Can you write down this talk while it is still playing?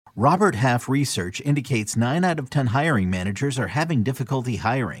Robert Half research indicates 9 out of 10 hiring managers are having difficulty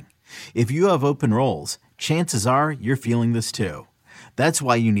hiring. If you have open roles, chances are you're feeling this too. That's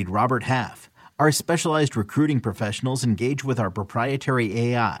why you need Robert Half. Our specialized recruiting professionals engage with our proprietary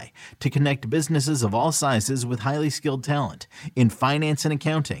AI to connect businesses of all sizes with highly skilled talent in finance and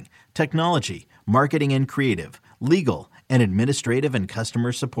accounting, technology, marketing and creative, legal, and administrative and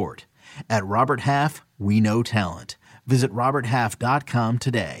customer support. At Robert Half, we know talent. Visit roberthalf.com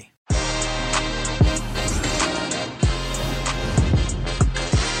today.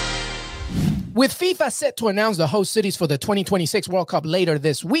 With FIFA set to announce the host cities for the 2026 World Cup later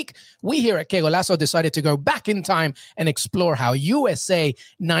this week, we here at Que Golazo decided to go back in time and explore how USA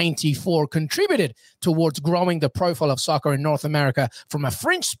 94 contributed towards growing the profile of soccer in North America from a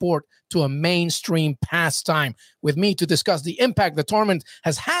fringe sport to a mainstream pastime. With me to discuss the impact the tournament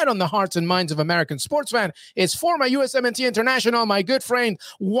has had on the hearts and minds of American sports fans is former USMNT international, my good friend,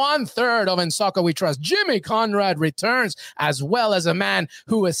 1/3 of In Soccer We Trust, Jimmy Conrad returns, as well as a man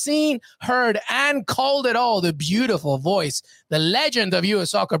who has seen, heard, and called it all, the beautiful voice, the legend of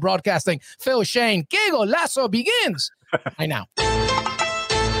U.S. soccer broadcasting, Phil Schoen. Que Golazo begins right now.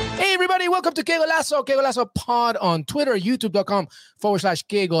 Hey, everybody, welcome to Que Golazo Pod on Twitter,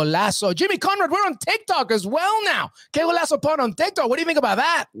 youtube.com/Que Golazo. Jimmy Conrad, we're on TikTok as well now. Que Golazo Pod on TikTok. What do you think about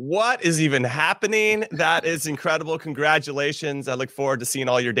that? What is even happening? That is incredible. Congratulations. I look forward to seeing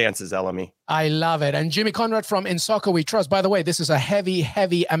all your dances, LME. I love it. And Jimmy Conrad from In Soccer We Trust. By the way, this is a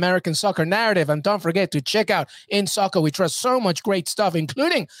heavy American soccer narrative. And don't forget to check out In Soccer We Trust. So much great stuff,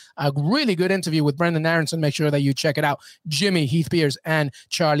 including a really good interview with Brendan Aronson. Make sure that you check it out. Jimmy, Heath Pierce, and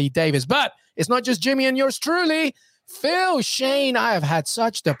Charlie Davis. But it's not just Jimmy and yours truly. Phil Schoen, I have had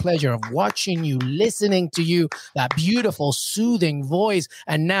such the pleasure of watching you, listening to you, that beautiful, soothing voice.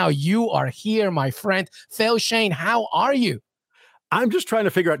 And now you are here, my friend. Phil Schoen, how are you? I'm just trying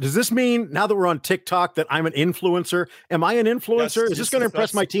to figure out, does this mean now that we're on TikTok that I'm an influencer? Am I an influencer? Yes, is this going to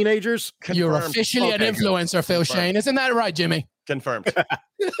impress my teenagers? Confirmed. You're officially an influencer, Phil Schoen. Isn't that right, Jimmy? Confirmed.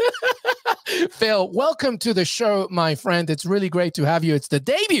 Phil, welcome to the show, my friend. It's really great to have you. It's the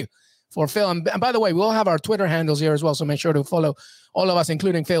debut for Phil. And by the way, we'll have our Twitter handles here as well, so make sure to follow all of us,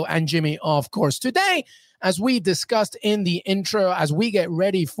 including Phil and Jimmy, of course. Today, as we discussed in the intro, as we get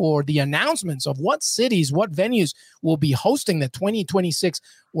ready for the announcements of what cities, what venues will be hosting the 2026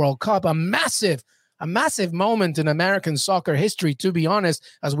 World Cup, a massive moment in American soccer history, to be honest,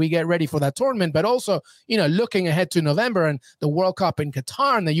 as we get ready for that tournament, but also, looking ahead to November and the World Cup in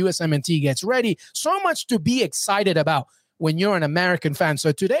Qatar and the USMNT gets ready. So much to be excited about when you're an American fan.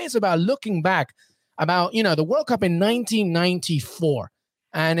 So today is about looking back about, the World Cup in 1994.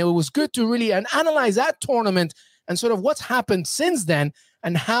 And it was good to really analyze that tournament and sort of what's happened since then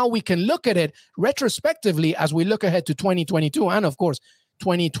and how we can look at it retrospectively as we look ahead to 2022 and, of course,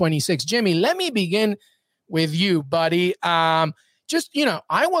 2026. Jimmy, let me begin with you, buddy. I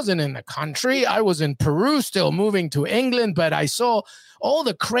wasn't in the country. I was in Peru, still moving to England, but I saw all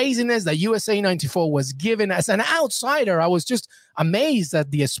the craziness that USA 94 was given. As an outsider, I was just amazed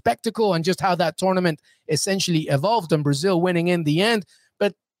at the spectacle and just how that tournament essentially evolved and Brazil winning in the end.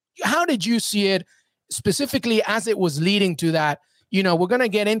 But how did you see it specifically as it was leading to that? We're going to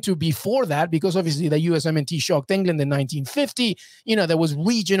get into before that because obviously the USMNT shocked England in 1950. There was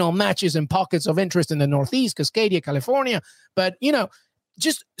regional matches and pockets of interest in the Northeast, Cascadia, California. But,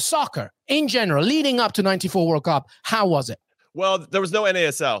 just soccer in general, leading up to 94 World Cup, how was it? Well, there was no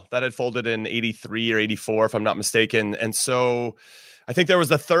NASL that had folded in 83 or 84, if I'm not mistaken. And so I think there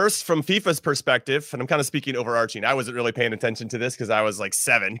was a thirst from FIFA's perspective, and I'm kind of speaking overarching. I wasn't really paying attention to this because I was like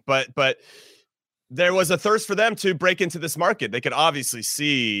 7, but there was a thirst for them to break into this market. They could obviously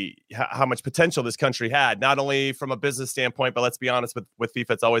see how much potential this country had, not only from a business standpoint, but let's be honest, with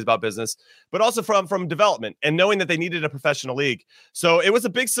FIFA, it's always about business, but also from development and knowing that they needed a professional league. So it was a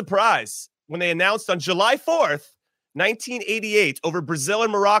big surprise when they announced on July 4th, 1988, over Brazil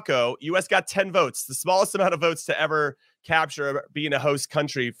and Morocco, U.S. got 10 votes, the smallest amount of votes to ever capture being a host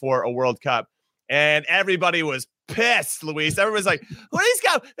country for a World Cup. And everybody was pissed, Luis. Everyone's like, who are these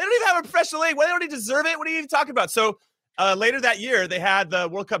guys? They don't even have a professional league. Why don't they deserve it? What are you even talking about? So later that year, they had the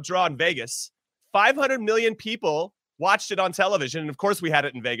World Cup draw in Vegas. 500 million people watched it on television. And of course, we had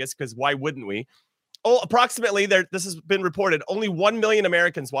it in Vegas because why wouldn't we? Oh, approximately, this has been reported, only 1 million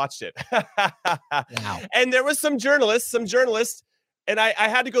Americans watched it. Wow. And there was some journalists, and I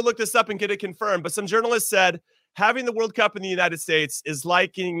had to go look this up and get it confirmed, but some journalists said having the World Cup in the United States is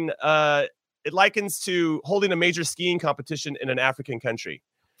it likens to holding a major skiing competition in an African country.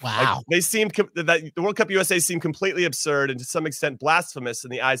 Wow. Like the World Cup USA seemed completely absurd and to some extent blasphemous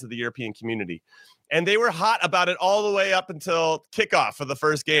in the eyes of the European community. And they were hot about it all the way up until kickoff of the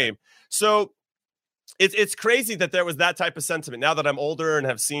first game. So it's crazy that there was that type of sentiment. Now that I'm older and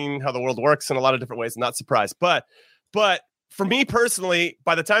have seen how the world works in a lot of different ways, I'm not surprised. But for me personally,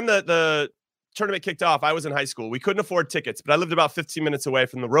 by the time the tournament kicked off, I was in high school. We couldn't afford tickets, but I lived about 15 minutes away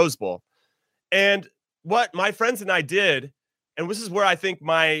from the Rose Bowl. And what my friends and I did, and this is where I think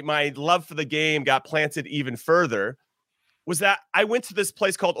my love for the game got planted even further, was that I went to this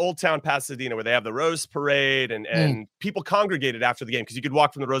place called Old Town Pasadena, where they have the Rose Parade and people congregated after the game because you could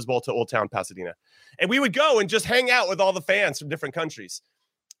walk from the Rose Bowl to Old Town Pasadena. And we would go and just hang out with all the fans from different countries.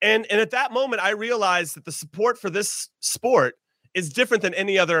 And at that moment, I realized that the support for this sport is different than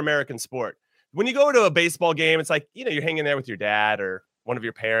any other American sport. When you go to a baseball game, it's like, you're hanging there with your dad or one of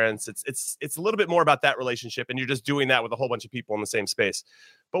your parents. It's a little bit more about that relationship, and you're just doing that with a whole bunch of people in the same space.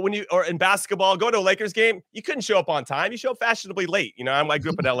 But or in basketball, go to a Lakers game, you couldn't show up on time. You show up fashionably late. I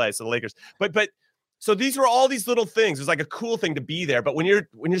grew up in LA, so the Lakers. But so these were all these little things. It was like a cool thing to be there. But when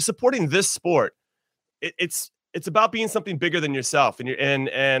you're supporting this sport, it's about being something bigger than yourself.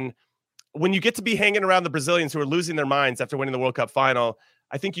 And when you get to be hanging around the Brazilians who are losing their minds after winning the World Cup final,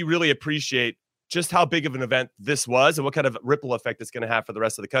 I think you really appreciate just how big of an event this was and what kind of ripple effect it's going to have for the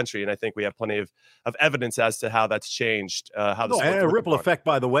rest of the country. And I think we have plenty of evidence as to how that's changed. And a ripple effect,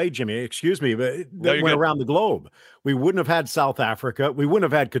 by the way, Jimmy, excuse me, but that went around the globe. We wouldn't have had South Africa. We wouldn't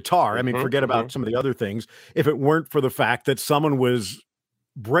have had Qatar. I mean, forget about some of the other things if it weren't for the fact that someone was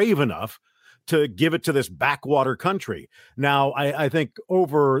brave enough to give it to this backwater country. Now, I think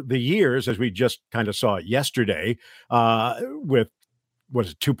over the years, as we just kind of saw yesterday, with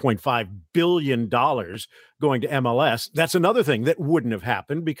 $2.5 billion going to MLS. That's another thing that wouldn't have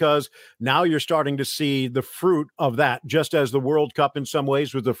happened because now you're starting to see the fruit of that, just as the World Cup in some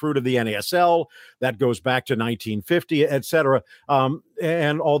ways was the fruit of the NASL. That goes back to 1950, et cetera,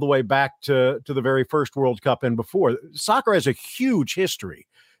 and all the way back to the very first World Cup and before. Soccer has a huge history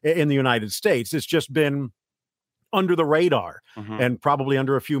in the United States. It's just been under the radar and probably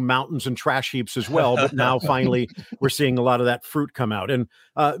under a few mountains and trash heaps as well. But now finally we're seeing a lot of that fruit come out. And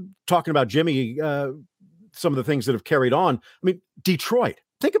talking about Jimmy, some of the things that have carried on. I mean, Detroit,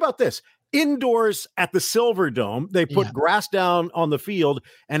 think about this. Indoors at the Silver Dome, they put grass down on the field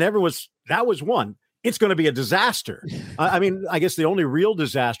and that was one. It's going to be a disaster. I mean, I guess the only real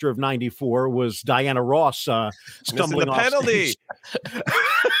disaster of 94 was Diana Ross stumbling off penalty.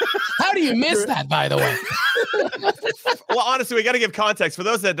 How do you miss that, by the way? Well, honestly, we got to give context. For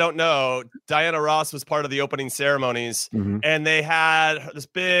those that don't know, Diana Ross was part of the opening ceremonies, and they had this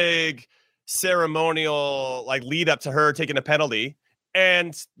big ceremonial lead up to her taking a penalty.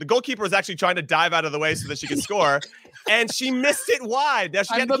 And the goalkeeper was actually trying to dive out of the way so that she could score. And she missed it wide. Now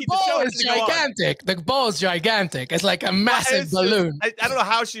she had to keep the show. Is gigantic. The ball is gigantic. It's like a massive balloon. I don't know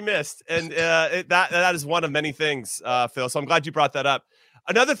how she missed. And that is one of many things, Phil. So I'm glad you brought that up.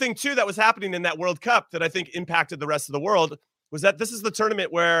 Another thing, too, that was happening in that World Cup that I think impacted the rest of the world was that this is the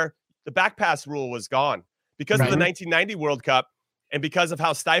tournament where the back pass rule was gone because of the 1990 World Cup and because of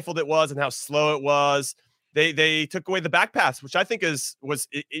how stifled it was and how slow it was. They took away the back pass, which I think was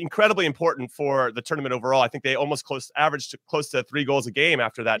incredibly important for the tournament overall. I think they almost averaged close to 3 goals a game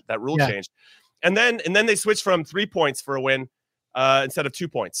after that rule changed. And then they switched from 3 points for a win instead of 2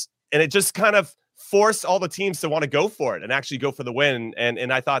 points. And it just kind of forced all the teams to want to go for it and actually go for the win.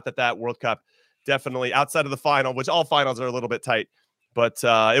 And I thought that World Cup definitely, outside of the final, which all finals are a little bit tight, but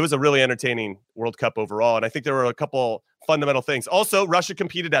it was a really entertaining World Cup overall. And I think there were a couple fundamental things. Also, Russia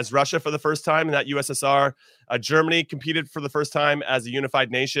competed as Russia for the first time in that USSR. Germany competed for the first time as a unified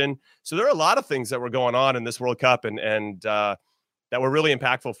nation. So there are a lot of things that were going on in this World Cup and that were really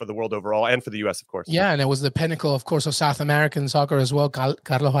impactful for the world overall and for the U.S., of course. Yeah, and it was the pinnacle, of course, of South American soccer as well.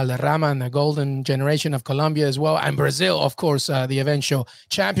 Carlos Valderrama and the golden generation of Colombia as well. And Brazil, of course, the eventual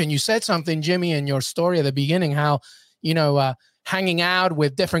champion. You said something, Jimmy, in your story at the beginning, how, hanging out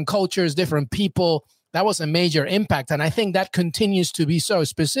with different cultures, different people, that was a major impact. And I think that continues to be so,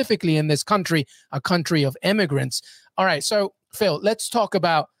 specifically in this country, a country of immigrants. All right. So, Phil, let's talk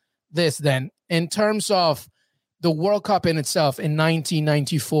about this then. In terms of the World Cup in itself in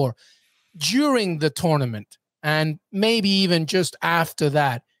 1994, during the tournament, and maybe even just after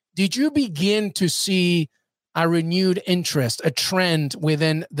that, did you begin to see a renewed interest, a trend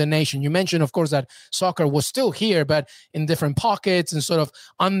within the nation? You mentioned, of course, that soccer was still here, but in different pockets and sort of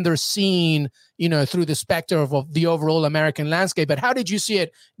underseen, through the specter of the overall American landscape. But how did you see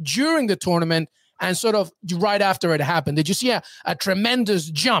it during the tournament and sort of right after it happened? Did you see a tremendous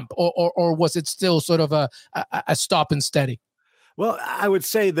jump or was it still sort of a stop and steady? Well, I would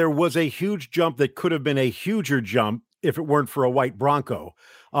say there was a huge jump that could have been a huger jump if it weren't for a white Bronco.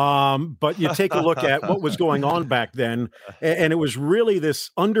 But you take a look at what was going on back then, and it was really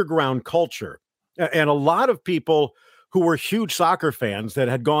this underground culture. And a lot of people who were huge soccer fans that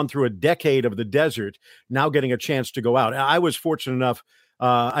had gone through a decade of the desert now getting a chance to go out. I was fortunate enough.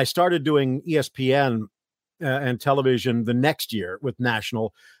 I started doing ESPN and television the next year with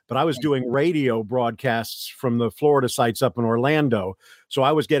National, but I was doing radio broadcasts from the Florida sites up in Orlando. So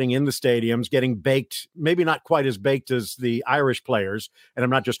I was getting in the stadiums, getting baked, maybe not quite as baked as the Irish players. And I'm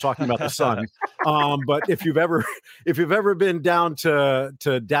not just talking about the sun. But if you've ever been down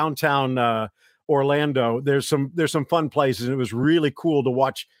to downtown Orlando, there's some fun places. And it was really cool to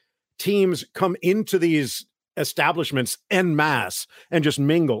watch teams come into these establishments en masse and just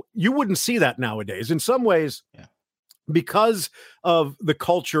mingle. You wouldn't see that nowadays. In some ways, because of the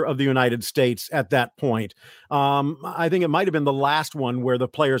culture of the United States at that point, I think it might have been the last one where the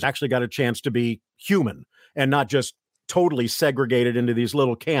players actually got a chance to be human and not just totally segregated into these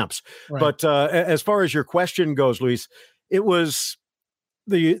little camps. Right. But as far as your question goes, Luis, it was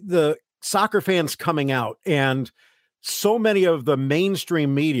the soccer fans coming out and so many of the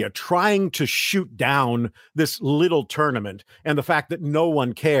mainstream media trying to shoot down this little tournament and the fact that no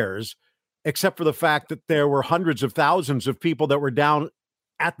one cares, except for the fact that there were hundreds of thousands of people that were down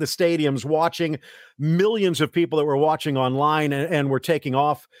at the stadiums watching, millions of people that were watching online and were taking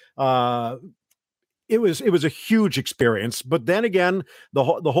off. It was a huge experience. But then again, the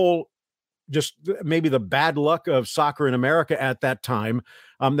whole just maybe the bad luck of soccer in America at that time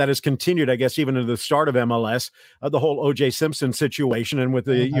that has continued, I guess, even to the start of MLS, the whole O.J. Simpson situation, and with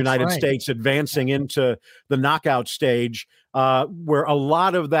the United States advancing into the knockout stage, where a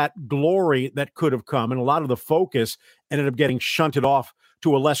lot of that glory that could have come and a lot of the focus ended up getting shunted off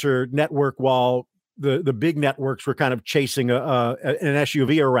to a lesser network while the big networks were kind of chasing an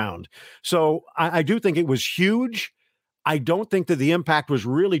SUV around. So I do think it was huge. I don't think that the impact was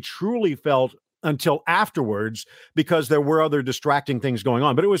really truly felt until afterwards because there were other distracting things going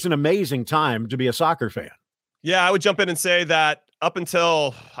on. But it was an amazing time to be a soccer fan. Yeah, I would jump in and say that up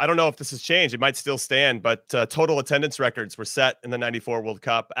until, I don't know if this has changed, it might still stand, but total attendance records were set in the 94 World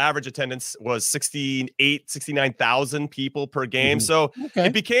Cup. Average attendance was 69,000 people per game. Mm-hmm. So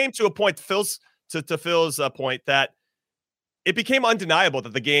it became to a point, to Phil's point, that it became undeniable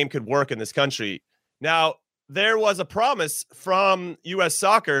that the game could work in this country. Now, there was a promise from U.S.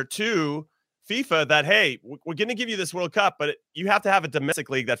 Soccer to FIFA that, hey, we're going to give you this World Cup, but you have to have a domestic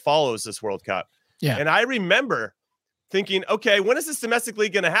league that follows this World Cup. Yeah. And I remember thinking, okay, when is this domestic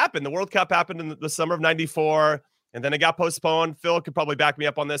league going to happen? The World Cup happened in the summer of 94, and then it got postponed. Phil could probably back me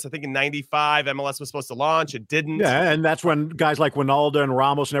up on this. I think in 95, MLS was supposed to launch. It didn't. Yeah, and that's when guys like Wijnaldum and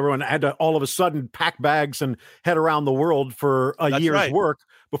Ramos and everyone had to all of a sudden pack bags and head around the world for a year's work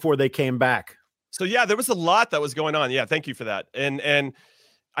before they came back. So, yeah, there was a lot that was going on. Yeah, thank you for that. And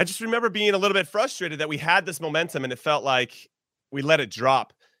I just remember being a little bit frustrated that we had this momentum and it felt like we let it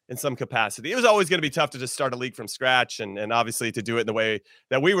drop in some capacity. It was always going to be tough to just start a league from scratch and obviously to do it in the way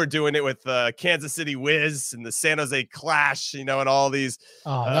that we were doing it with Kansas City Wiz and the San Jose Clash, and all these.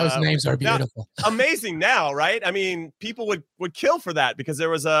 Oh, those names are beautiful. Amazing now, right? I mean, people would kill for that because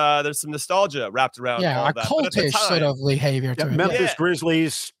there's some nostalgia wrapped around all a that. cultish sort of behavior to it. Memphis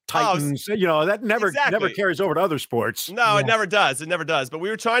Grizzlies, Titans, that never carries over to other sports. No, it never does. It never does. But we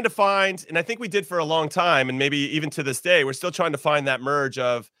were trying to find, and I think we did for a long time, and maybe even to this day, we're still trying to find that merge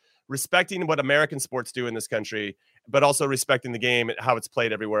of respecting what American sports do in this country, but also respecting the game and how it's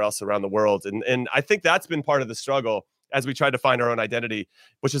played everywhere else around the world. And I think that's been part of the struggle as we try to find our own identity,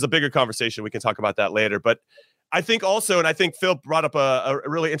 which is a bigger conversation. We can talk about that later. But I think also, and I think Phil brought up a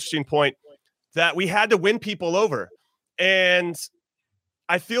really interesting point, that we had to win people over. And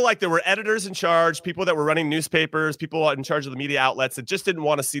I feel like there were editors in charge, people that were running newspapers, people in charge of the media outlets that just didn't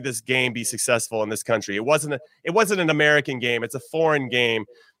want to see this game be successful in this country. It wasn't an American game. It's a foreign game.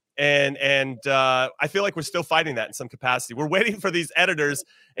 And I feel like we're still fighting that in some capacity. We're waiting for these editors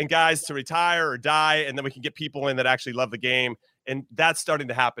and guys to retire or die, and then we can get people in that actually love the game. And that's starting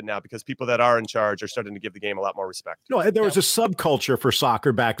to happen now because people that are in charge are starting to give the game a lot more respect. No, there was a subculture for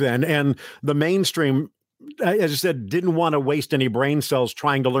soccer back then, and the mainstream, as I said, didn't want to waste any brain cells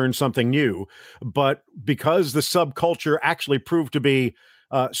trying to learn something new. But because the subculture actually proved to be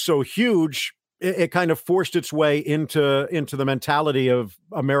so huge, it kind of forced its way into the mentality of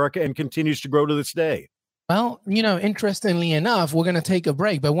America and continues to grow to this day. Well, interestingly enough, we're going to take a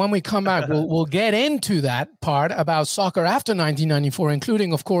break, but when we come back, we'll get into that part about soccer after 1994,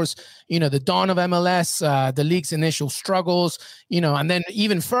 including, of course, the dawn of MLS, the league's initial struggles, and then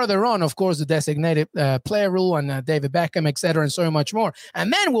even further on, of course, the designated player rule and David Beckham, et cetera, and so much more.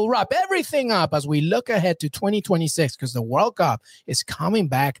 And then we'll wrap everything up as we look ahead to 2026, because the World Cup is coming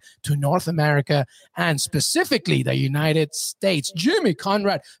back to North America and specifically the United States. Jimmy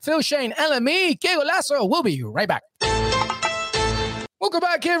Conrad, Phil Schoen, LME, Que Golazo. We'll be right back. Welcome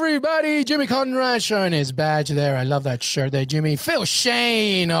back, everybody. Jimmy Conrad showing his badge there. I love that shirt there, Jimmy. Phil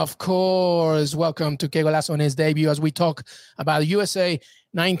Schoen, of course. Welcome to Que Golazo on his debut as we talk about USA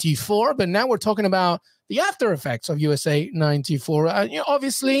 94. But now we're talking about the after effects of USA 94.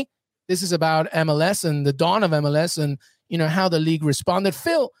 Obviously, this is about MLS and the dawn of MLS and, how the league responded.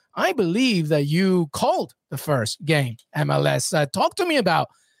 Phil, I believe that you called the first game MLS. Talk to me about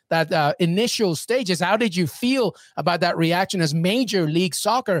that initial stages. How did you feel about that reaction as Major League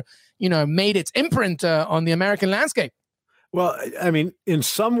Soccer, made its imprint on the American landscape? Well, I mean, in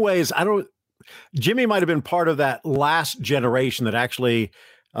some ways, Jimmy might have been part of that last generation that actually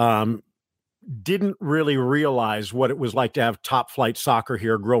didn't really realize what it was like to have top flight soccer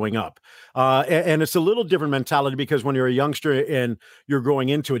here growing up. And it's a little different mentality because when you're a youngster and you're going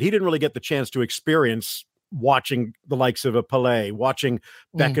into it, he didn't really get the chance to experience watching the likes of a Pelé, watching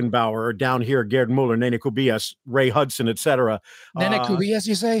Beckenbauer, or down here, Gerd Muller, Nene Kubias, Ray Hudson, etc. Nene Kubias,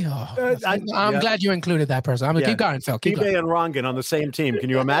 you say? Oh, I'm glad you included that person. I'm going to keep going, Phil. Keep going. and Rangan on the same team. Can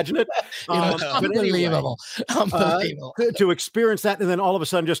you imagine it? Unbelievable. Unbelievable. To experience that and then all of a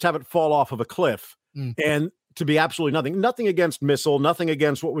sudden just have it fall off of a cliff and to be absolutely nothing against Missile, nothing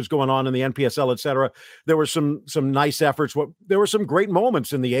against what was going on in the NPSL, et cetera. There were some nice efforts. There were some great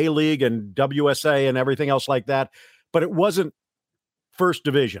moments in the A-League and WSA and everything else like that, but it wasn't first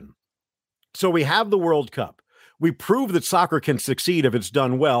division. So we have the World Cup. We prove that soccer can succeed if it's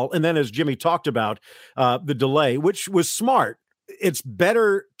done well. And then as Jimmy talked about, the delay, which was smart. It's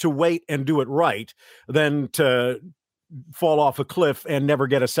better to wait and do it right than to fall off a cliff and never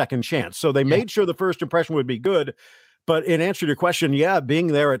get a second chance. So they made sure the first impression would be good. But in answer to your question, being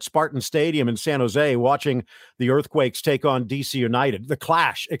there at Spartan Stadium in San Jose, watching the Earthquakes take on DC United, the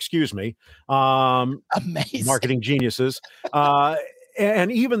Clash, amazing marketing geniuses.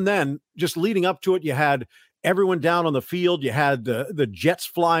 And even then, just leading up to it, you had everyone down on the field. You had the jets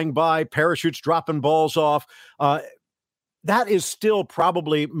flying by, parachutes dropping balls off. That is still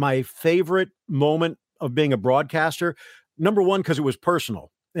probably my favorite moment of being a broadcaster. Number one, because it was personal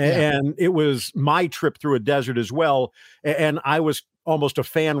and it was my trip through a desert as well. And I was almost a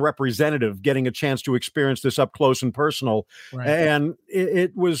fan representative getting a chance to experience this up close and personal. Right. And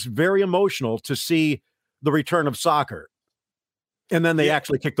it was very emotional to see the return of soccer. And then they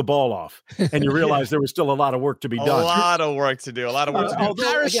actually kicked the ball off, and you realize there was still a lot of work to be done. A lot of work to do.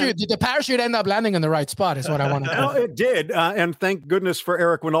 Did the parachute end up landing in the right spot is what I want to know. It did. And thank goodness for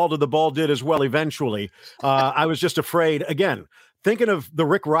Eric Winalda, the ball did as well eventually. I was just afraid, again, thinking of the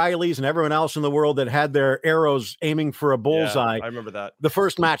Rick Rileys and everyone else in the world that had their arrows aiming for a bullseye. I remember that. The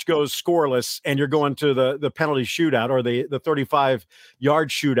first match goes scoreless, and you're going to the penalty shootout or the 35-yard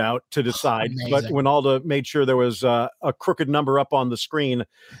shootout to decide. Amazing. But Winalda made sure there was a crooked number up on the screen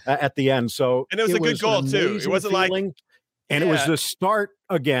at the end. So and it was a good goal too. It wasn't feeling, and it was the start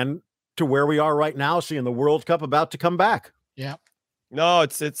again to where we are right now, seeing the World Cup about to come back. Yeah. No,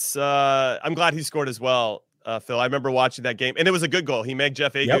 it's. I'm glad he scored as well. Phil, I remember watching that game, and it was a good goal. He made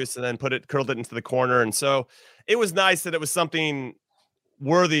Jeff Agus and then curled it into the corner, and so it was nice that it was something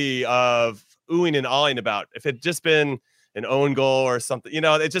worthy of oohing and awing about. If it had just been an own goal or something,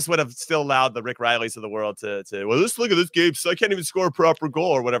 it just would have still allowed the Rick Rileys of the world to well, let's look at this game. So I can't even score a proper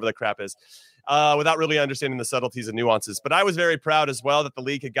goal or whatever the crap is, without really understanding the subtleties and nuances. But I was very proud as well that the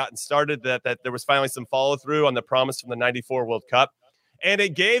league had gotten started, that there was finally some follow through on the promise from the '94 World Cup, and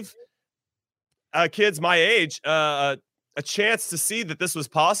it gave kids my age a chance to see that this was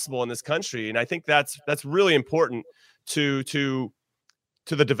possible in this country. And I think that's really important to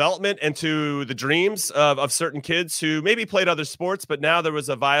the development and to the dreams of certain kids who maybe played other sports, but now there was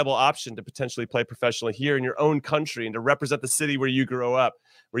a viable option to potentially play professionally here in your own country and to represent the city where you grew up.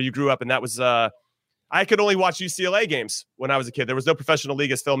 And that was I could only watch UCLA games when I was a kid. There was no professional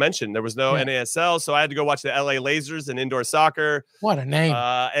league, as Phil mentioned. There was no NASL, so I had to go watch the LA Lasers in indoor soccer. What a name.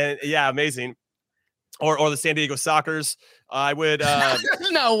 And amazing. Or the San Diego Sockers. I would.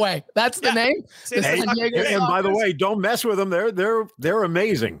 No way. That's the name. And by the way, don't mess with them. They're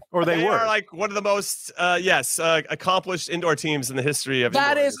amazing, or they were. Are like one of the most accomplished indoor teams in the history of.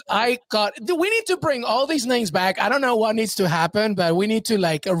 That is, we need to bring all these names back. I don't know what needs to happen, but we need to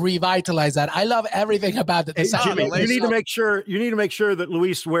like revitalize that. I love everything about it. Hey, Jimmy, you need to make sure that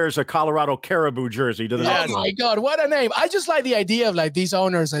Luis wears a Colorado Caribou jersey to the. Oh my God, what a name! I just like the idea of like these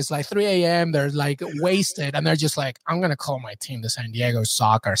owners. It's like 3 a.m. They're like wasted, and they're just like, I'm gonna call my team the San Diego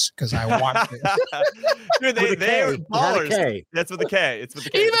Sockers because I want to. Dude, they are ballers. That's with a K. It's with the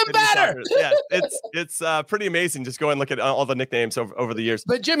K. Even better. Yeah, it's pretty amazing. Just go and look at all the nicknames over the years.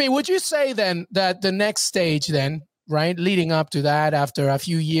 But Jimmy, would you say then that the next stage then, right, leading up to that, after a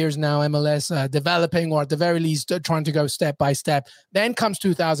few years now, MLS developing, or at the very least trying to go step by step, then comes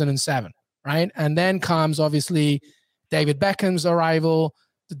 2007, right? And then comes obviously David Beckham's arrival,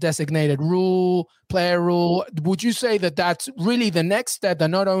 the designated player rule. Would you say that that's really the next step that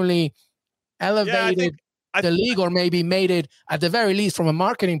not only elevated the league, or maybe made it, at the very least from a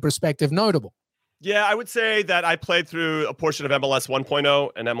marketing perspective, notable? Yeah, I would say that I played through a portion of MLS 1.0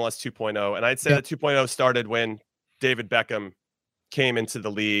 and MLS 2.0. And I'd say that 2.0 started when David Beckham came into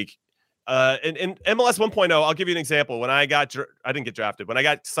the league. In MLS 1.0, I'll give you an example. When I didn't get drafted. When I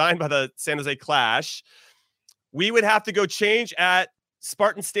got signed by the San Jose Clash, we would have to go change at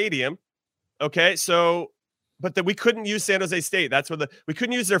Spartan Stadium. Okay, but we couldn't use San Jose State. That's where we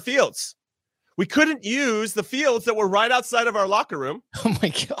couldn't use their fields. We couldn't use the fields that were right outside of our locker room. Oh my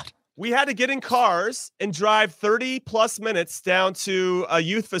God. We had to get in cars and drive 30 plus minutes down to a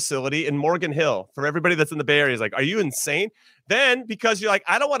youth facility in Morgan Hill. For everybody that's in the Bay Area, is like, are you insane? Then, because you're like,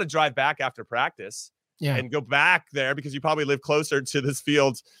 I don't want to drive back after practice and go back there, because you probably live closer to this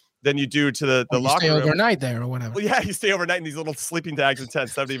field than you do to the locker room. Stay overnight there or whatever. Well, yeah, you stay overnight in these little sleeping tags and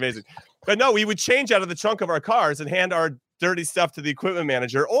tents. That'd be amazing. But no, we would change out of the trunk of our cars and hand our dirty stuff to the equipment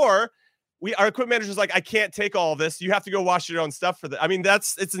manager, or our equipment manager's like, I can't take all of this. You have to go wash your own stuff for that. I mean,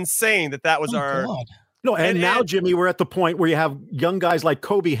 it's insane that was our. God. No, and now, Jimmy, we're at the point where you have young guys like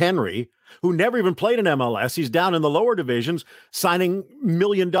Kobe Henry, who never even played in MLS. He's down in the lower divisions, signing $1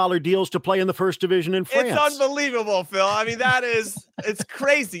 million deals to play in the first division in France. It's unbelievable, Phil. I mean, it's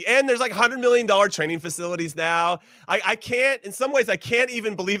crazy. And there's like $100 million training facilities now. I can't, in some ways, I can't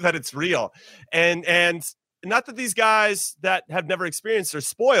even believe that it's real. And not that these guys that have never experienced are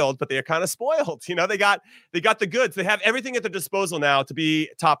spoiled, but they are kind of spoiled. You know, they got the goods. They have everything at their disposal now to be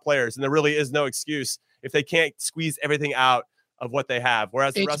top players, and there really is no excuse if they can't squeeze everything out of what they have.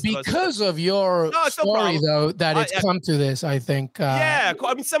 Whereas the rest of us, because of your story, though, that it's come to this, I think. I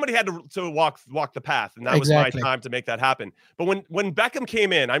mean, somebody had to walk the path, and that was my time to make that happen. But when Beckham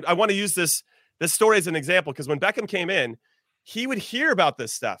came in, I want to use this story as an example, because when Beckham came in, he would hear about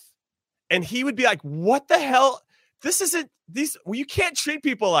this stuff. And he would be like, what the hell? This isn't you can't treat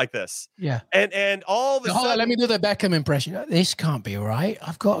people like this. Yeah. And all the hold on, let me do the Beckham impression. This can't be right.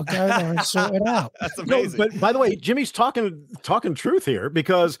 I've got to go there and sort it out. That's amazing. No, but by the way, Jimmy's talking truth here,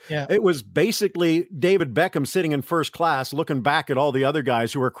 because it was basically David Beckham sitting in first class, looking back at all the other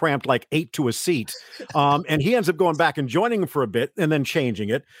guys who were cramped like 8 to a seat. And he ends up going back and joining them for a bit and then changing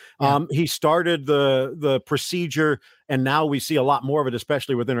it. He started the procedure, and now we see a lot more of it,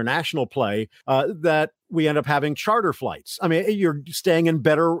 especially with international play, that we end up having charter flights. I mean, you're staying in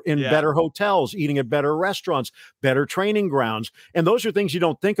better hotels, eating at better restaurants, better training grounds. And those are things you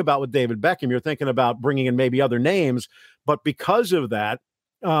don't think about with David Beckham. You're thinking about bringing in maybe other names. But because of that,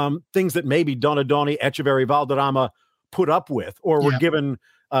 things that maybe Donadoni, Echeverry, Valderrama put up with or were given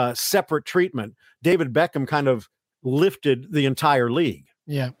separate treatment, David Beckham kind of lifted the entire league.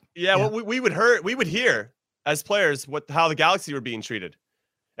 Yeah. Well, we would hear as players how the Galaxy were being treated.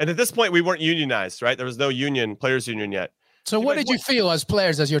 And at this point, we weren't unionized, right? There was no players union yet. So what did you feel as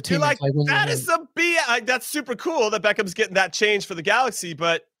players, as your team? Like that's super cool that Beckham's getting that change for the Galaxy,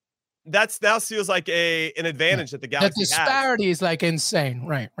 but that's now feels like an advantage that the Galaxy has. The disparity is like insane.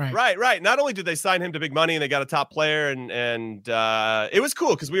 Right. Not only did they sign him to big money and they got a top player, and it was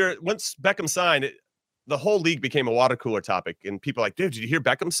cool because once Beckham signed, the whole league became a water cooler topic, and people are like, dude, did you hear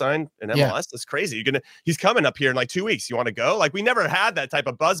Beckham sign in MLS? Yeah. That's crazy. He's coming up here in like 2 weeks. You want to go? Like, we never had that type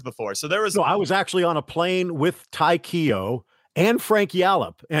of buzz before. So there was. No, I was actually on a plane with Ty Keogh and Frank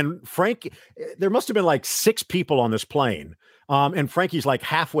Yallop, and there must have been like 6 people on this plane. And Frankie's like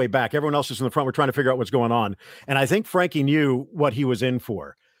halfway back. Everyone else is in the front. We're trying to figure out what's going on. And I think Frankie knew what he was in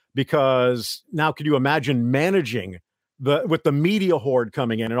for, because now could you imagine managing with the media horde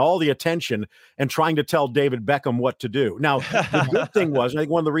coming in and all the attention and trying to tell David Beckham what to do. Now, the good thing was, and I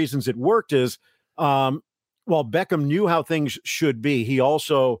think one of the reasons it worked is, while Beckham knew how things should be, he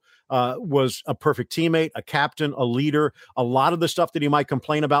also was a perfect teammate, a captain, a leader. A lot of the stuff that he might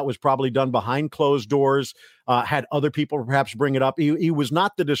complain about was probably done behind closed doors, had other people perhaps bring it up. He was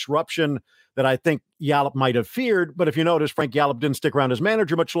not the disruption that I think Yallop might have feared. But if you notice, Frank Yallop didn't stick around as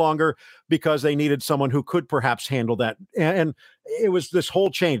manager much longer because they needed someone who could perhaps handle that. And it was this whole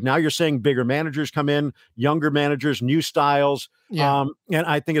change. Now you're saying bigger managers come in, younger managers, new styles. Yeah. And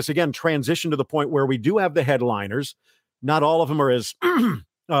I think it's, again, transition to the point where we do have the headliners. Not all of them are as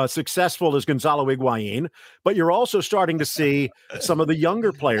successful as Gonzalo Higuain, but you're also starting to see some of the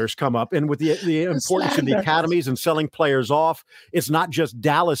younger players come up. And with the importance of the academies and selling players off, it's not just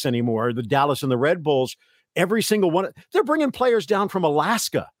Dallas anymore, the Dallas and the Red Bulls. Every single one, they're bringing players down from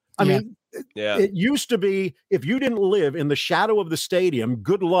Alaska. I mean, it used to be if you didn't live in the shadow of the stadium,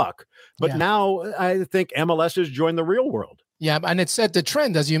 good luck. But now I think MLS has joined the real world. Yeah, and it set the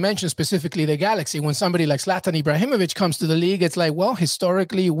trend, as you mentioned, specifically the Galaxy. When somebody like Zlatan Ibrahimovic comes to the league, it's like, well,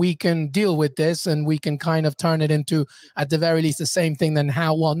 historically, we can deal with this and we can kind of turn it into, at the very least, the same thing than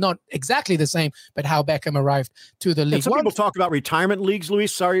how, well, not exactly the same, but how Beckham arrived to the league. And some people talk about retirement leagues,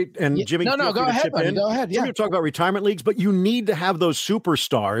 Luis. Sorry, and Jimmy. No, go ahead, buddy. Go ahead. Some people talk about retirement leagues, but you need to have those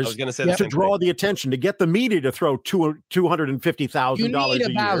superstars to draw the attention, to get the media to throw $250,000 a year. You need a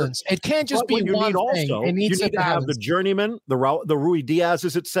balance. It can't just be one thing. It needs you need to have the journeyman, the Rui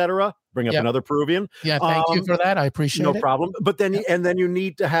Diaz's, etc. Bring up another Peruvian. Yeah, thank you for that. I appreciate it. No problem. But then, and then you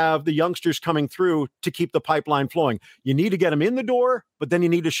need to have the youngsters coming through to keep the pipeline flowing. You need to get them in the door, but then you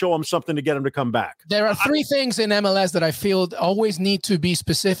need to show them something to get them to come back. There are three things in MLS that I feel always need to be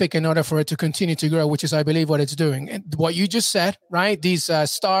specific in order for it to continue to grow, which is, I believe, what it's doing. And what you just said, right? These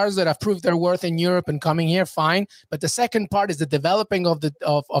stars that have proved their worth in Europe and coming here, fine. But the second part is the developing of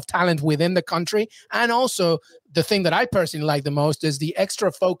talent within the country, and also the thing that I personally like the most is the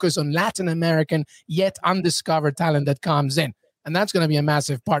extra focus on Latin American yet undiscovered talent that comes in. And that's going to be a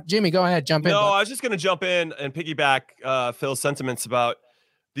massive part. Jimmy, go ahead, jump in. No, I was just going to jump in and piggyback Phil's sentiments about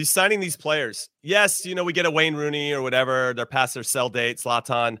signing these players. Yes, we get a Wayne Rooney or whatever, they're past their sell date,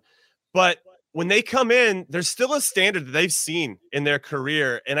 Zlatan. But when they come in, there's still a standard that they've seen in their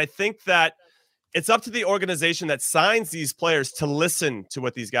career. And I think that it's up to the organization that signs these players to listen to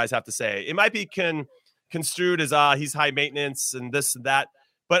what these guys have to say. It might be construed as he's high maintenance and this and that,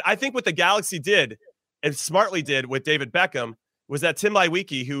 but I think what the Galaxy did and smartly did with David Beckham was that Tim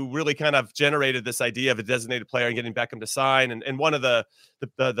Leiweke, who really kind of generated this idea of a designated player and getting Beckham to sign, and one of the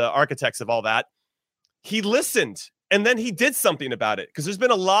architects of all that, he listened and then he did something about it, because there's been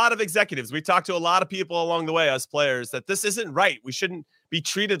a lot of executives, we talked to a lot of people along the way, us players, that this isn't right. We shouldn't be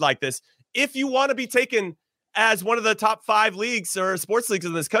treated like this. If you want to be taken as one of the top 5 leagues or sports leagues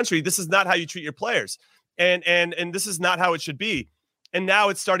in this country, this is not how you treat your players. And this is not how it should be. And now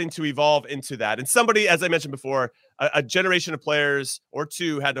it's starting to evolve into that. And somebody, as I mentioned before, a generation of players or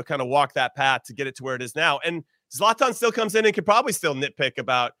two had to kind of walk that path to get it to where it is now. And Zlatan still comes in and could probably still nitpick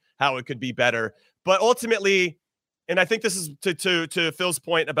about how it could be better. But ultimately, and I think this is to Phil's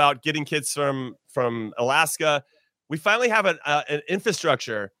point about getting kids from Alaska, we finally have an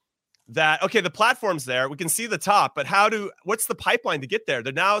infrastructure that, okay, the platform's there, we can see the top, but what's the pipeline to get there?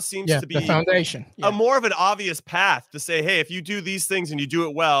 There now seems to be the foundation, a more of an obvious path to say, hey, if you do these things and you do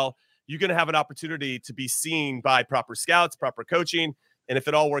it well, you're going to have an opportunity to be seen by proper scouts, proper coaching. And if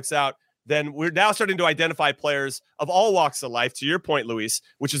it all works out, then we're now starting to identify players of all walks of life, to your point, Luis,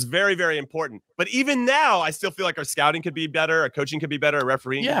 which is very, very important. But even now, I still feel like our scouting could be better, our coaching could be better, our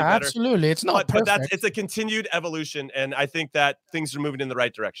refereeing could be better. Absolutely. It's not perfect. But it's a continued evolution, and I think that things are moving in the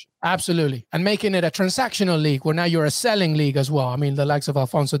right direction. Absolutely. And making it a transactional league where now you're a selling league as well. I mean, the likes of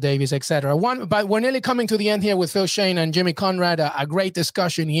Alphonso Davies, etc. But we're nearly coming to the end here with Phil Schoen and Jimmy Conrad. A great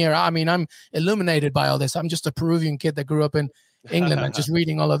discussion here. I mean, I'm illuminated by all this. I'm just a Peruvian kid that grew up in England, and just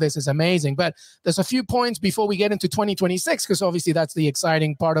reading all of this is amazing. But there's a few points before we get into 2026, because obviously that's the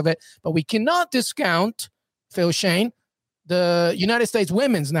exciting part of it. But we cannot discount, Phil Schoen, the United States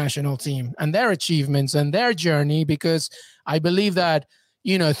women's national team and their achievements and their journey, because I believe that,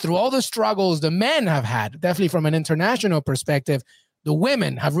 through all the struggles the men have had, definitely from an international perspective, the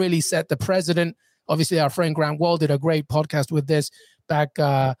women have really set the precedent. Obviously, our friend Grant Wall did a great podcast with this back,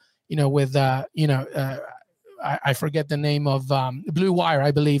 I forget the name of Blue Wire,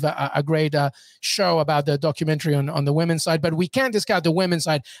 I believe, a great show about the documentary on the women's side. But we can't discount the women's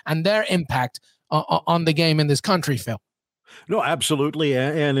side and their impact on the game in this country, Phil. No, absolutely.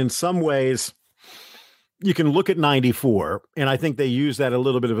 And in some ways, you can look at 94, and I think they use that a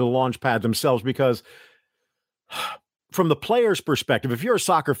little bit of a launch pad themselves, because from the player's perspective, if you're a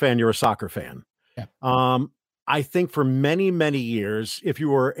soccer fan, you're a soccer fan. Yeah. I think for many, many years, if you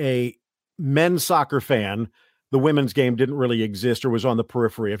were a men's soccer fan, the women's game didn't really exist or was on the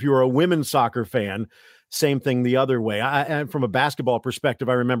periphery. If you were a women's soccer fan, same thing the other way. And from a basketball perspective,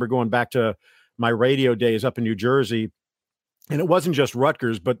 I remember going back to my radio days up in New Jersey, and it wasn't just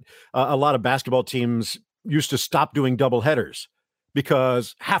Rutgers, but a lot of basketball teams used to stop doing double headers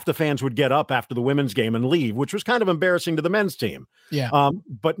because half the fans would get up after the women's game and leave, which was kind of embarrassing to the men's team. Yeah.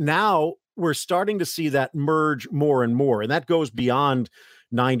 But now we're starting to see that merge more and more, and that goes beyond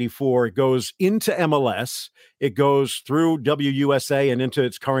 94. It goes into MLS. It goes through WUSA and into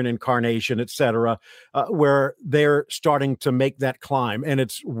its current incarnation, et cetera, where they're starting to make that climb. And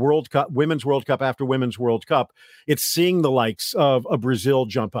it's World Cup, Women's World Cup after Women's World Cup. It's seeing the likes of a Brazil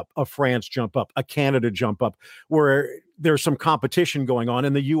jump up, a France jump up, a Canada jump up, where there's some competition going on.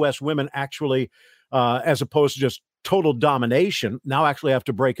 And the U.S. women actually, as opposed to just total domination, now actually have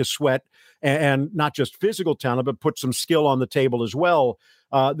to break a sweat and not just physical talent, but put some skill on the table as well,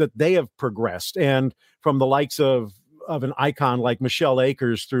 that they have progressed. And from the likes of an icon like Michelle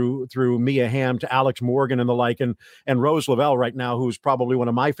Akers through Mia Hamm to Alex Morgan and the like, and Rose Lavelle right now, who's probably one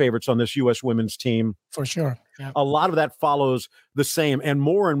of my favorites on this U.S. women's team. For sure. Yeah. A lot of that follows the same. And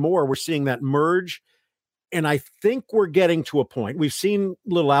more we're seeing that merge. And I think we're getting to a point. We've seen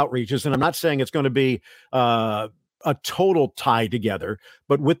little outreaches, and I'm not saying it's going to be a total tie together,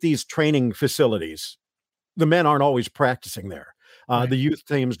 but with these training facilities, the men aren't always practicing there. Right. The youth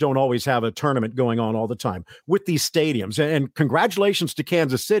teams don't always have a tournament going on all the time with these stadiums. And congratulations to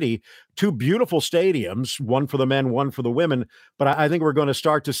Kansas City, 2 beautiful stadiums, one for the men, one for the women. But I think we're going to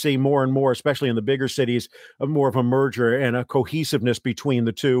start to see more and more, especially in the bigger cities, more of a merger and a cohesiveness between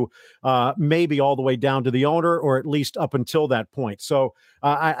the two, maybe all the way down to the owner, or at least up until that point. So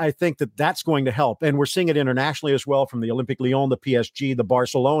I think that that's going to help. And we're seeing it internationally as well, from the Olympique Lyon, the PSG, the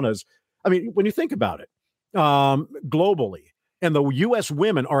Barcelonas. I mean, when you think about it, globally, and the U.S.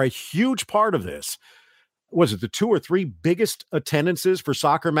 women are a huge part of this. Was it the 2 or 3 biggest attendances for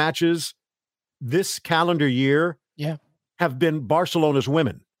soccer matches this calendar year? Yeah. Have been Barcelona's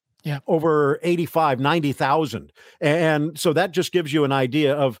women. Yeah. Over 85, 90,000. And so that just gives you an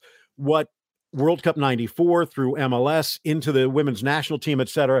idea of what World Cup 94 through MLS into the women's national team, et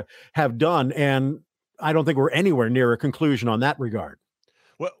cetera, have done. And I don't think we're anywhere near a conclusion on that regard.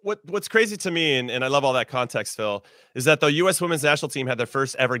 What's crazy to me, and I love all that context, Phil, is that the U.S. women's national team had their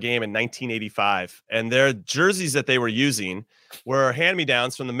first ever game in 1985, and their jerseys that they were using were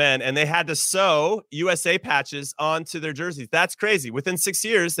hand-me-downs from the men, and they had to sew USA patches onto their jerseys. That's crazy. Within 6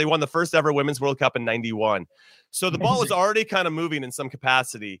 years, they won the first ever Women's World Cup in 91. So the ball was already kind of moving in some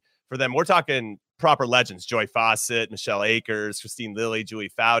capacity for them. We're talking proper legends: Joy Fawcett, Michelle Akers, Christine Lilly, Julie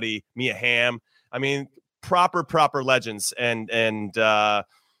Foudy, Mia Hamm. I mean, proper legends, and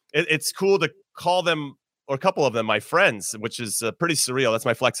it's cool to call them, or a couple of them, my friends, which is pretty surreal. That's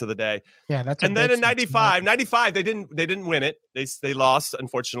my flex of the day. Yeah, that's. And then in 95 they didn't win it. They lost,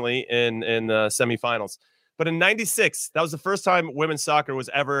 unfortunately, in semifinals. But in 96, that was the first time women's soccer was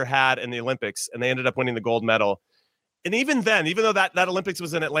ever had in the Olympics, and they ended up winning the gold medal. And even then, even though that Olympics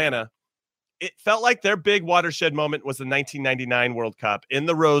was in Atlanta, it felt like their big watershed moment was the 1999 World Cup in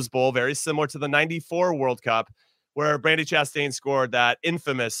the Rose Bowl, very similar to the 94 World Cup, where Brandi Chastain scored that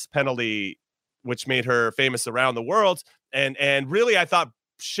infamous penalty, which made her famous around the world. And really, I thought,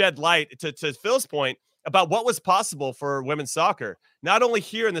 shed light to Phil's point about what was possible for women's soccer, not only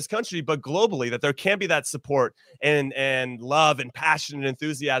here in this country, but globally, that there can be that support and love and passion and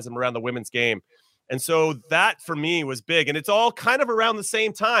enthusiasm around the women's game. And so that for me was big. And it's all kind of around the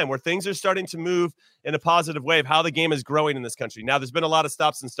same time where things are starting to move in a positive way of how the game is growing in this country. Now, there's been a lot of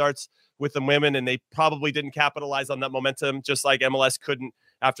stops and starts with the women, and they probably didn't capitalize on that momentum, just like MLS couldn't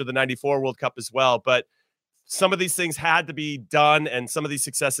after the 94 World Cup as well. But some of these things had to be done, and some of these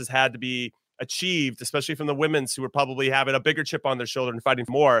successes had to be achieved, especially from the women's, who were probably having a bigger chip on their shoulder and fighting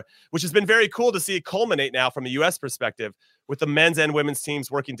for more, which has been very cool to see it culminate now from a U.S. perspective, with the men's and women's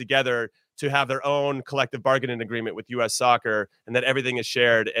teams working together to have their own collective bargaining agreement with U.S. soccer, and that everything is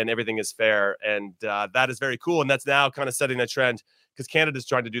shared and everything is fair. And that is very cool. And that's now kind of setting a trend, because Canada's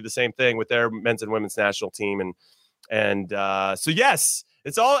trying to do the same thing with their men's and women's national team. And so, yes,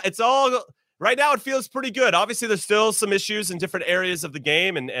 it's all right now. It feels pretty good. Obviously, there's still some issues in different areas of the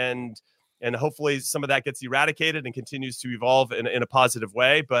game, and hopefully some of that gets eradicated and continues to evolve in a positive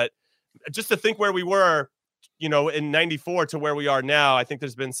way. But just to think where we were, in 94 to where we are now, I think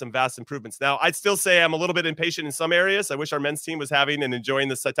there's been some vast improvements. Now, I'd still say I'm a little bit impatient in some areas. I wish our men's team was having and enjoying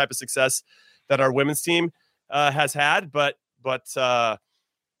this type of success that our women's team has had. But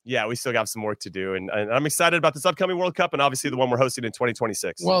Yeah, we still got some work to do. And I'm excited about this upcoming World Cup and obviously the one we're hosting in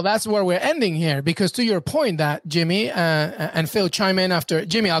 2026. Well, that's where we're ending here, because to your point that Jimmy and Phil chime in after.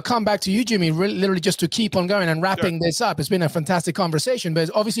 Jimmy, I'll come back to you, Jimmy, literally just to keep on going and wrapping this up. It's been a fantastic conversation,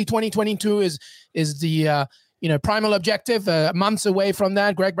 but obviously 2022 is the primal objective. Months away from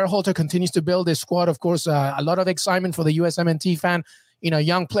that, Greg Berhalter continues to build his squad. Of course, a lot of excitement for the USMNT fan.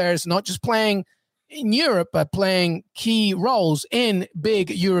 Young players, not just playing in Europe, but playing key roles in big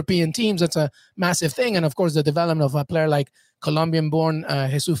European teams. That's a massive thing. And of course, the development of a player like Colombian-born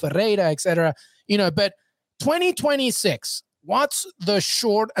Jesus Ferreira, etc. But 2026, what's the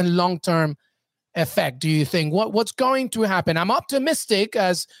short and long-term effect, do you think? What's going to happen? I'm optimistic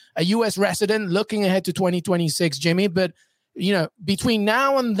as a U.S. resident looking ahead to 2026, Jimmy. But, between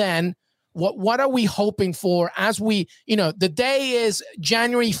now and then, what are we hoping for as we, the day is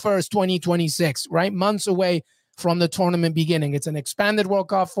January 1st, 2026, right? Months away from the tournament beginning. It's an expanded World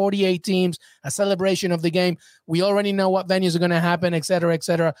Cup, 48 teams, a celebration of the game. We already know what venues are going to happen, et cetera, et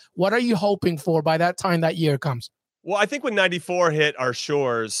cetera. What are you hoping for by that time that year comes? Well, I think when 94 hit our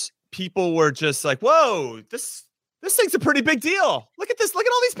shores, people were just like, whoa, this thing's a pretty big deal. Look at this. Look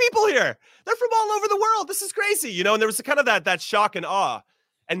at all these people here. They're from all over the world. This is crazy. And there was kind of that shock and awe.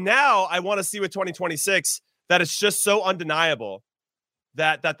 And now I want to see with 2026 that it's just so undeniable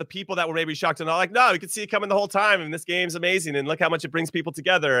that the people that were maybe shocked and all like, no, you can see it coming the whole time. And this game's amazing. And look how much it brings people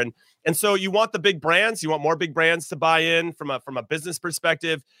together. And so you want the big brands. You want more big brands to buy in from a business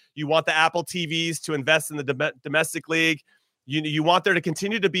perspective. You want the Apple TVs to invest in the domestic league. You want there to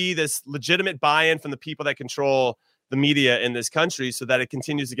continue to be this legitimate buy-in from the people that control the media in this country so that it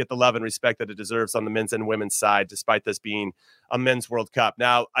continues to get the love and respect that it deserves on the men's and women's side, despite this being a men's World Cup.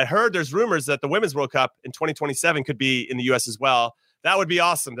 Now, I heard there's rumors that the women's World Cup in 2027 could be in the U.S. as well. That would be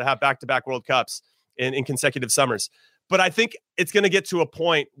awesome to have back-to-back World Cups in consecutive summers. But I think it's going to get to a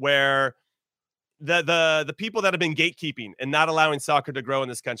point where the people that have been gatekeeping and not allowing soccer to grow in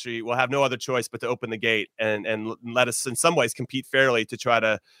this country will have no other choice but to open the gate and let us in some ways compete fairly to try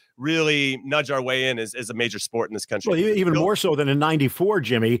to really nudge our way in as a major sport in this country. Well, even more so than in 94,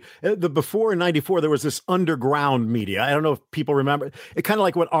 Jimmy. Before in 94, there was this underground media. I don't know if people remember. It kind of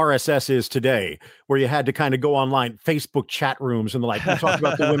like what RSS is today, where you had to kind of go online, Facebook chat rooms and the like. We talked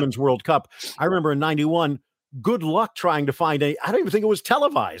about the Women's World Cup. I remember in 91, good luck trying to find I don't even think it was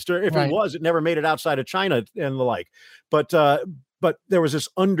televised, or if it was, it never made it outside of China and the like. But there was this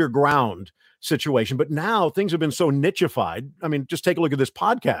underground situation. But now things have been so nichified. I mean, just take a look at this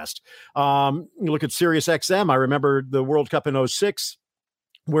podcast. You look at Sirius XM. I remember the World Cup in 06,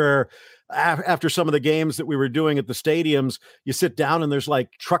 where after some of the games that we were doing at the stadiums, you sit down and there's like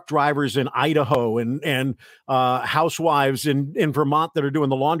truck drivers in Idaho and housewives in Vermont that are doing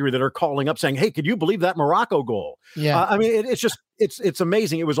the laundry that are calling up saying, hey, could you believe that Morocco goal? Yeah. I mean, it's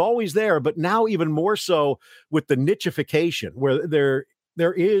amazing. It was always there, but now even more so with the nichification, where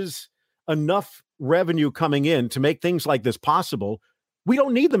there is enough revenue coming in to make things like this possible. We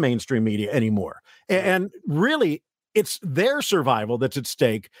don't need the mainstream media anymore. And really, it's their survival that's at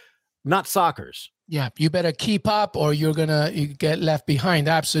stake, not soccer's. Yeah, you better keep up or you get left behind.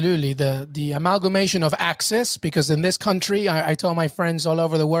 Absolutely. The amalgamation of access, because in this country, I tell my friends all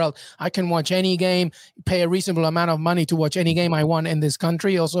over the world, I can watch any game, pay a reasonable amount of money to watch any game I want in this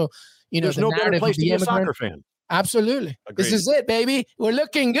country. Also, there's no better place to be a soccer fan. Absolutely. Agreed. This is it, baby. We're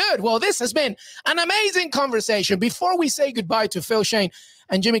looking good. Well, this has been an amazing conversation. Before we say goodbye to Phil Schoen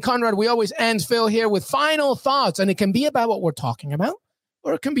and Jimmy Conrad, we always end Phil here with final thoughts, and it can be about what we're talking about,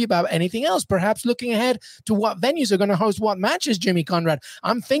 or it can be about anything else, perhaps looking ahead to what venues are going to host what matches, Jimmy Conrad.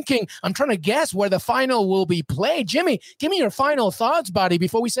 I'm trying to guess where the final will be played. Jimmy, give me your final thoughts, buddy,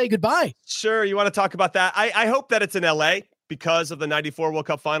 before we say goodbye. Sure. You want to talk about that? I hope that it's in LA because of the 94 World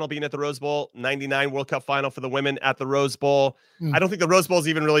Cup final being at the Rose Bowl, 99 World Cup final for the women at the Rose Bowl. I don't think the Rose Bowl is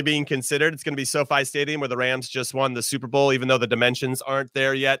even really being considered. It's going to be SoFi Stadium where the Rams just won the Super Bowl, even though the dimensions aren't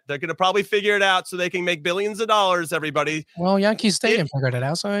there yet. They're going to probably figure it out so they can make billions of dollars, everybody. Well, Yankee Stadium figured it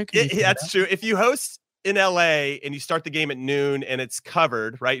out. So that's true. If you host in LA and you start the game at noon and it's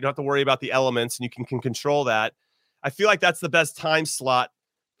covered, right? You don't have to worry about the elements and you can control that. I feel like that's the best time slot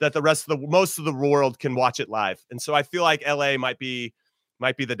that most of the world can watch it live. And so I feel like LA might be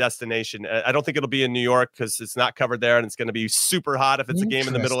the destination. I don't think it'll be in New York because it's not covered there and it's going to be super hot if it's a game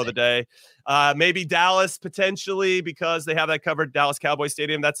in the middle of the day. Maybe Dallas potentially because they have that covered, Dallas Cowboy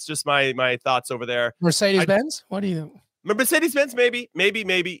Stadium. That's just my thoughts over there. Mercedes-Benz? What do you think? Mercedes-Benz, maybe.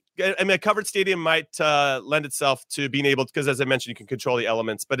 I mean, a covered stadium might lend itself to being able, because as I mentioned, you can control the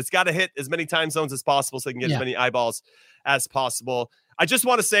elements, but it's got to hit as many time zones as possible so they can get as many eyeballs as possible. I just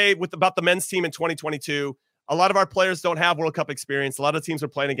want to say about the men's team in 2022, a lot of our players don't have World Cup experience. A lot of teams are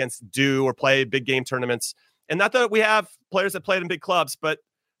playing against do or play big game tournaments. And not that we have players that played in big clubs, but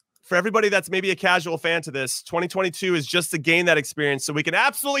for everybody that's maybe a casual fan to this, 2022 is just to gain that experience so we can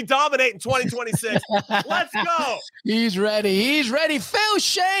absolutely dominate in 2026. Let's go. He's ready. Phil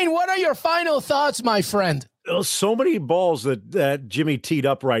Schoen, what are your final thoughts, my friend? So many balls that Jimmy teed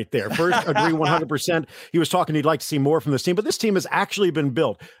up right there. First, agree 100%. He was talking he'd like to see more from this team, but this team has actually been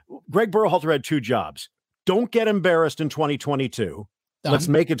built. Greg Berhalter had 2 jobs. Don't get embarrassed in 2022. Done. Let's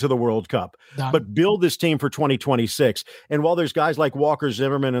make it to the World Cup, but build this team for 2026. And while there's guys like Walker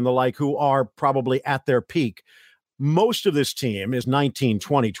Zimmerman and the like who are probably at their peak, most of this team is 19,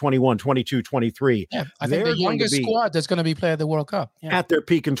 20, 21, 22, 23. Yeah, I think the youngest squad that's going to be playing at the World Cup. Yeah. At their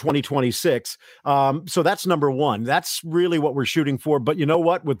peak in 2026. So that's number one. That's really what we're shooting for. But you know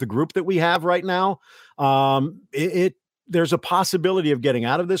what? With the group that we have right now, there's a possibility of getting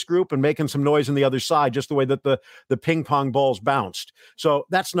out of this group and making some noise on the other side, just the way that the ping pong balls bounced. So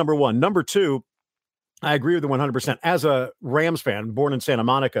that's number one. Number two, I agree with you 100%. As a Rams fan, born in Santa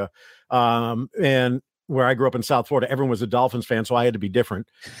Monica, and where I grew up in South Florida, everyone was a Dolphins fan, so I had to be different.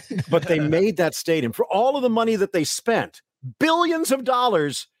 But they made that stadium for all of the money that they spent, billions of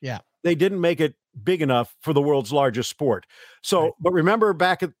dollars. Yeah, they didn't make it big enough for the world's largest sport. So, right. But remember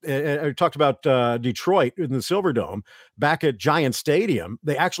back at, I talked about Detroit in the Silverdome, back at Giant Stadium,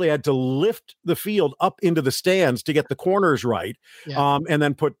 they actually had to lift the field up into the stands to get the corners right, and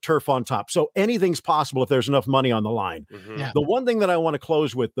then put turf on top. So anything's possible if there's enough money on the line. Mm-hmm. Yeah. The one thing that I want to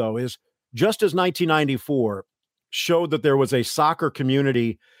close with, though, is just as 1994 showed that there was a soccer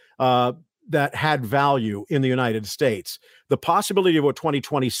community that had value in the United States, the possibility of what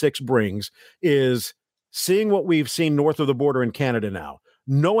 2026 brings is seeing what we've seen north of the border in Canada now,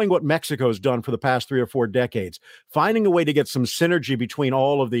 knowing what Mexico's done for the past 3 or 4 decades, finding a way to get some synergy between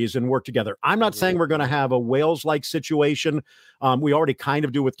all of these and work together. I'm not saying we're going to have a Wales-like situation. We already kind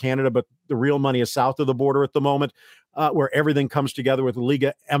of do with Canada, but the real money is south of the border at the moment, where everything comes together with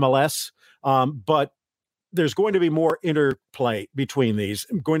Liga MLS. But there's going to be more interplay between these,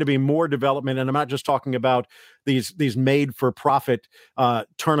 going to be more development. And I'm not just talking about these made-for-profit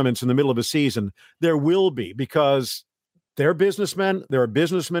tournaments in the middle of a season. There will be, because they're businessmen. There are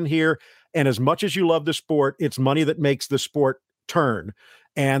businessmen here. And as much as you love the sport, it's money that makes the sport turn.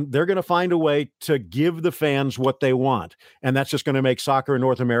 And they're going to find a way to give the fans what they want. And that's just going to make soccer in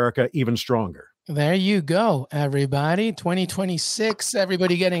North America even stronger. There you go, everybody. 2026,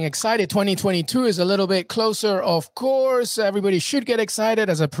 everybody getting excited. 2022 is a little bit closer, of course. Everybody should get excited.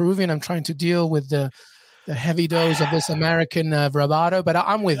 As a Peruvian, I'm trying to deal with the heavy dose of this American bravado, but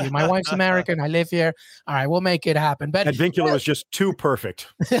I'm with you. My wife's American. I live here. All right, we'll make it happen. But Advincula was just too perfect.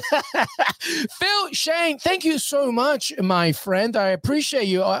 Phil Schoen, thank you so much, my friend. I appreciate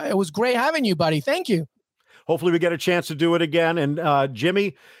you. It was great having you, buddy. Thank you. Hopefully we get a chance to do it again. And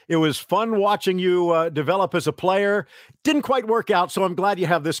Jimmy, it was fun watching you develop as a player. Didn't quite work out, so I'm glad you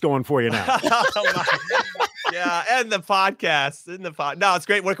have this going for you now. Yeah, and the podcast. No, it's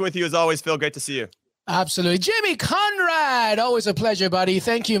great working with you as always, Phil. Great to see you. Absolutely. Jimmy Conrad, always a pleasure, buddy.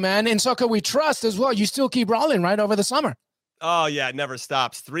 Thank you, man. In Soccer We Trust as well. You still keep rolling, right, over the summer? Oh, yeah, it never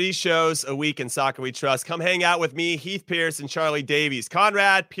stops. 3 shows a week in Soccer We Trust. Come hang out with me, Heath Pierce, and Charlie Davies.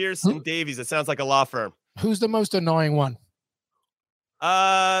 Conrad, Pierce, and Davies. It sounds like a law firm. Who's the most annoying one?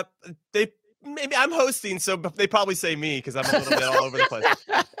 Maybe I'm hosting, so they probably say me because I'm a little bit all over the place.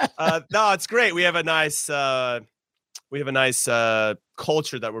 No, it's great. We have a nice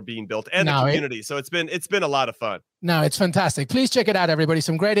culture that we're being built, and the community. So it's been a lot of fun. No, it's fantastic. Please check it out, everybody.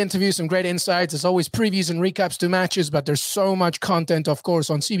 Some great interviews, some great insights. There's always previews and recaps to matches, but there's so much content, of course,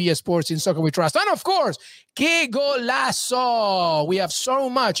 on CBS Sports in Soccer We Trust. And, of course, Que Golazo. We have so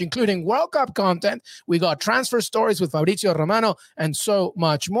much, including World Cup content. We got transfer stories with Fabrizio Romano and so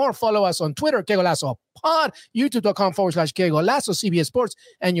much more. Follow us on Twitter, Que Golazo Pod, youtube.com/Que Golazo, CBS Sports,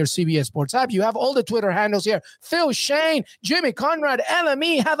 and your CBS Sports app. You have all the Twitter handles here. Phil Schoen, Jimmy Conrad,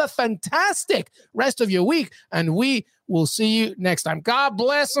 LME. Have a fantastic rest of your week, and we will see you next time. God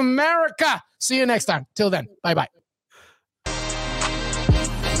bless America. See you next time. Till then, bye-bye.